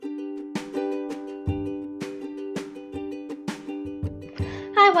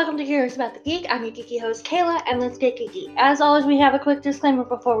welcome to Curious About the Geek. I'm your geeky host, Kayla, and let's get geeky. As always, we have a quick disclaimer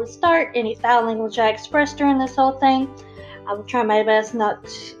before we start. Any foul language I express during this whole thing, I will try my best not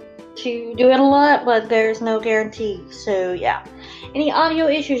to do it a lot, but there's no guarantee. So, yeah. Any audio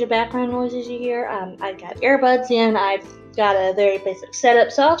issues or background noises you hear, I've got earbuds in. I've got a very basic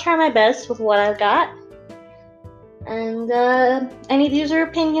setup, so I'll try my best with what I've got. And any views or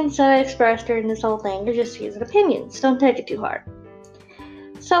opinions that I express during this whole thing are just views and opinions. Don't take it too hard.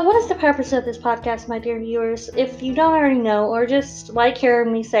 So what is the purpose of this podcast, my dear viewers? If you don't already know, or just like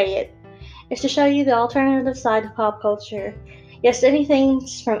hearing me say it, is to show you the alternative side of pop culture. Yes, anything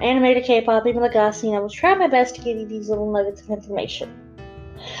from anime to K-pop, even Legacy, I will try my best to give you these little nuggets of information.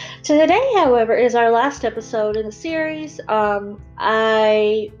 So today, however, is our last episode in the series.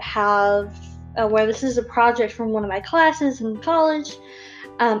 I have, where this is a project from one of my classes in college.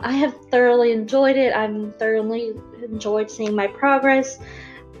 I have thoroughly enjoyed it. I've thoroughly enjoyed seeing my progress.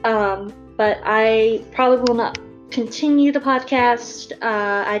 But I probably will not continue the podcast.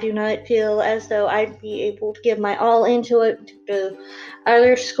 I do not feel as though I'd be able to give my all into it due to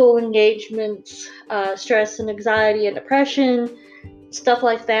other school engagements, stress and anxiety and depression, stuff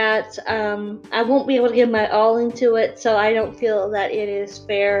like that. I won't be able to give my all into it, so I don't feel that it is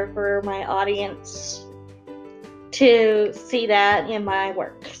fair for my audience to see that in my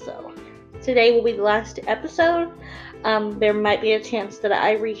work. So today will be the last episode. There might be a chance that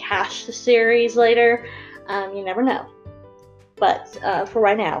I rehash the series later. You never know. But for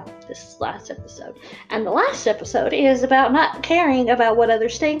right now, this is the last episode. And the last episode is about not caring about what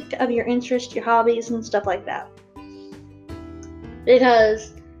others think of your interests, your hobbies, and stuff like that.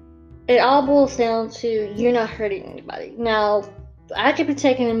 Because it all boils down to you're not hurting anybody. Now, I could be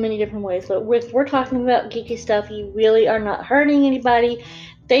taken in many different ways, but if we're talking about geeky stuff, you really are not hurting anybody.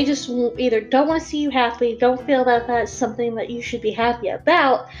 They just either don't want to see you happy, don't feel that that's something that you should be happy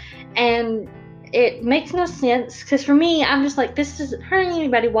about, and it makes no sense, because for me, I'm just like, this isn't hurting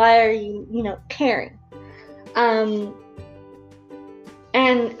anybody, why are you, caring?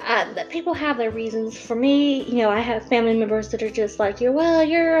 And people have their reasons. For me, I have family members that are just like,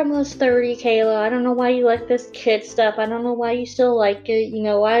 you're almost 30, Kayla, I don't know why you like this kid stuff, I don't know why you still like it,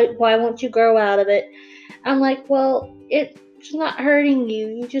 why won't you grow out of it? I'm like, well, it's not hurting you,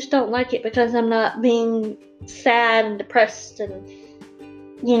 you just don't like it because I'm not being sad and depressed and,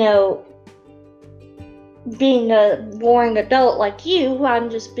 being a boring adult like you.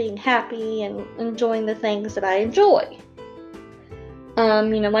 I'm just being happy and enjoying the things that I enjoy.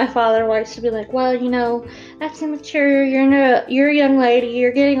 My father likes to be like, well, that's immature, you're a young lady,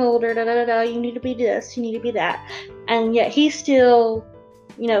 you're getting older, you need to be this, you need to be that. And yet he still,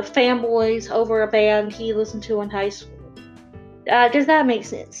 fanboys over a band he listened to in high school. Does that make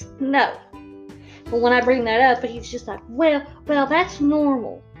sense? No. But when I bring that up, he's just like, well, that's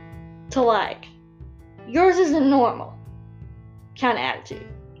normal to like. Yours isn't normal. Kind of attitude.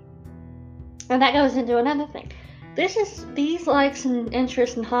 And that goes into another thing. These likes and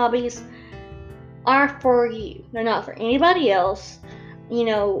interests and hobbies are for you. They're not for anybody else.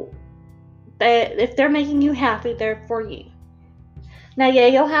 If they're making you happy, they're for you. Now, yeah,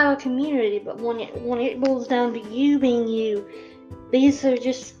 you'll have a community, but when it boils down to you being you, these are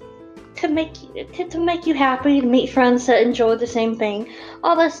just to make you happy, to meet friends that enjoy the same thing,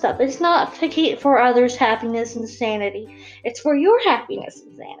 all that stuff. It's not to keep for others' happiness and sanity. It's for your happiness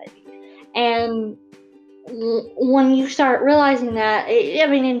and sanity. And when you start realizing that,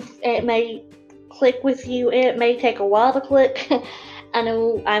 it may click with you. It may take a while to click. I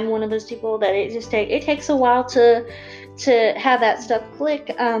know I'm one of those people that it takes a while to have that stuff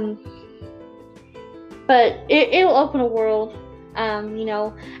click. But it'll open a world.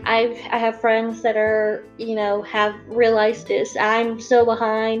 I have friends that are, have realized this. I'm still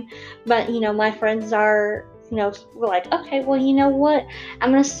behind, but, my friends are, we're like, okay, well, you know what?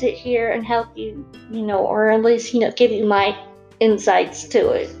 I'm going to sit here and help you, or at least, give you my insights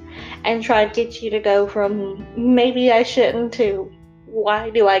to it and try to get you to go from maybe I shouldn't to why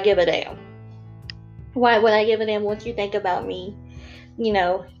do I give a damn? Why would I give a damn what you think about me?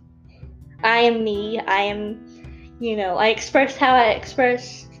 I am me. I am, I express how I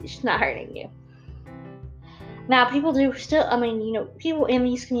express. It's not hurting you. Now, people do still, people in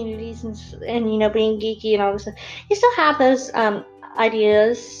these communities and being geeky and all this stuff, you still have those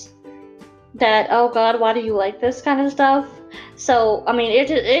ideas that, oh God, why do you like this kind of stuff? So,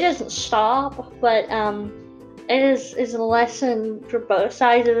 it doesn't stop, but it is a lesson for both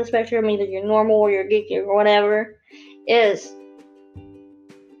sides of the spectrum, either you're normal or you're geeky or whatever, is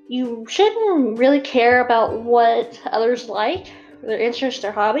you shouldn't really care about what others like, their interests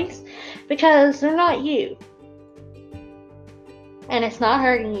or hobbies, because they're not you. and it's not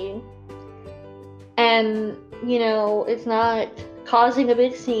hurting you, and it's not causing a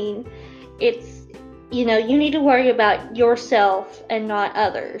big scene, it's you need to worry about yourself and not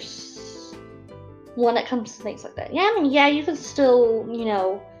others when it comes to things like that. Yeah, you can still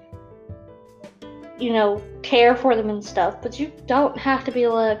care for them and stuff, but you don't have to be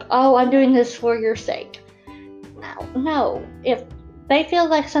like, oh, I'm doing this for your sake. No, if they feel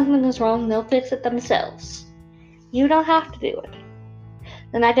like something is wrong, they'll fix it themselves. You don't have to do it.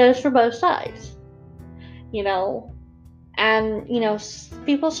 And that goes for both sides. And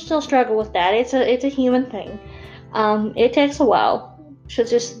people still struggle with that. It's a human thing. It takes a while to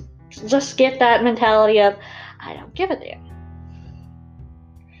just get that mentality of, I don't give a damn.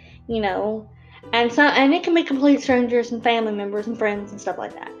 And it can be complete strangers and family members and friends and stuff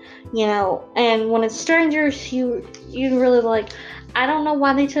like that. And when it's strangers, you really like, I don't know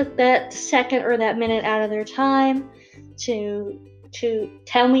why they took that second or that minute out of their time to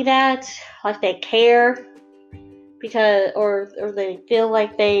tell me that, like they care, because or they feel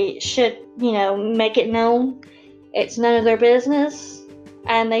like they should make it known it's none of their business,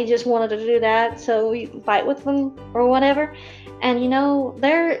 and they just wanted to do that so you can fight with them or whatever. And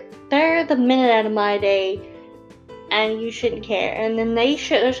they're the minute out of my day, and you shouldn't care. And then they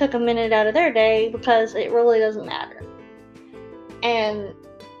shouldn't have took a minute out of their day, because it really doesn't matter. And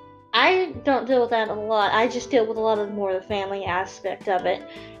I don't deal with that a lot. I just deal with a lot of more of the family aspect of it.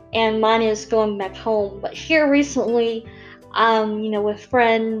 And mine is going back home. But here recently, with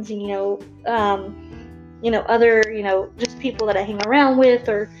friends and, other, just people that I hang around with,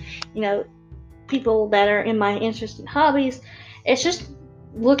 or, people that are in my interest and hobbies, it's just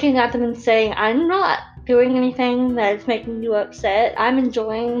looking at them and saying, I'm not doing anything that's making you upset. I'm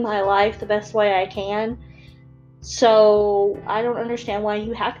enjoying my life the best way I can. So I don't understand why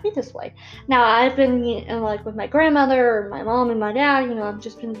you have to be this way. Now, I've been, like with my grandmother or my mom and my dad, I've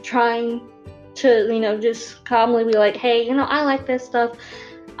just been trying to, just calmly be like, hey, I like this stuff.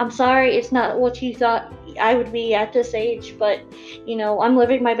 I'm sorry it's not what you thought I would be at this age, but, I'm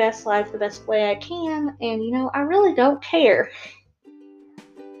living my best life the best way I can, and, I really don't care.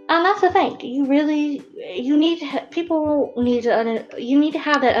 And that's the thing. You need to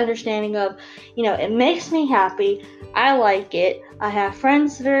have that understanding of, it makes me happy. I like it. I have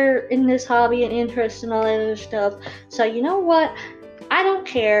friends that are in this hobby and interest and all that other stuff. So you know what? I don't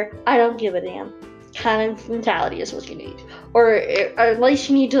care. I don't give a damn. Kind of mentality is what you need, or at least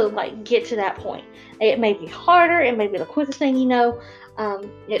you need to get to that point. It may be harder. It may be the quickest thing.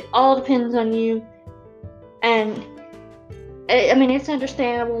 It all depends on you. And I mean, it's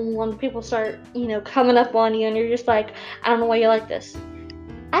understandable when people start, coming up on you and you're just like, I don't know why you like this.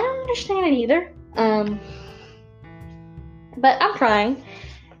 I don't understand it either. But I'm trying,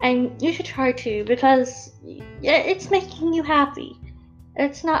 and you should try too, because it's making you happy.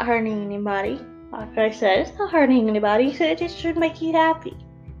 It's not hurting anybody. Like I said, it's not hurting anybody, so it just should make you happy.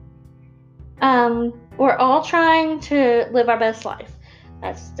 We're all trying to live our best life.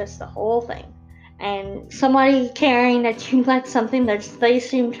 That's the whole thing. And somebody caring that you like something that they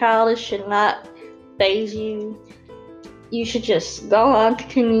seem childish should not faze you. You should just go on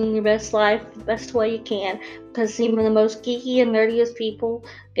continuing your best life the best way you can, because even the most geeky and nerdiest people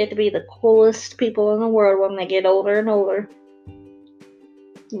get to be the coolest people in the world when they get older and older.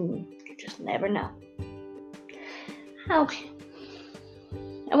 You just never know. Okay.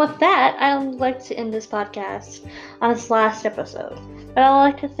 And with that, I would like to end this podcast on this last episode. But I'd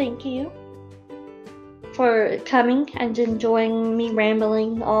like to thank you for coming and enjoying me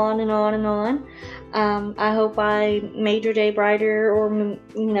rambling on and on and on. I hope I made your day brighter, or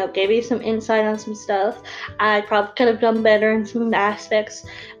gave you some insight on some stuff. I probably could have done better in some aspects,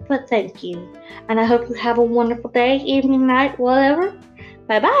 but thank you. And I hope you have a wonderful day, evening, night, whatever.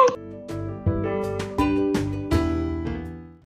 Bye bye.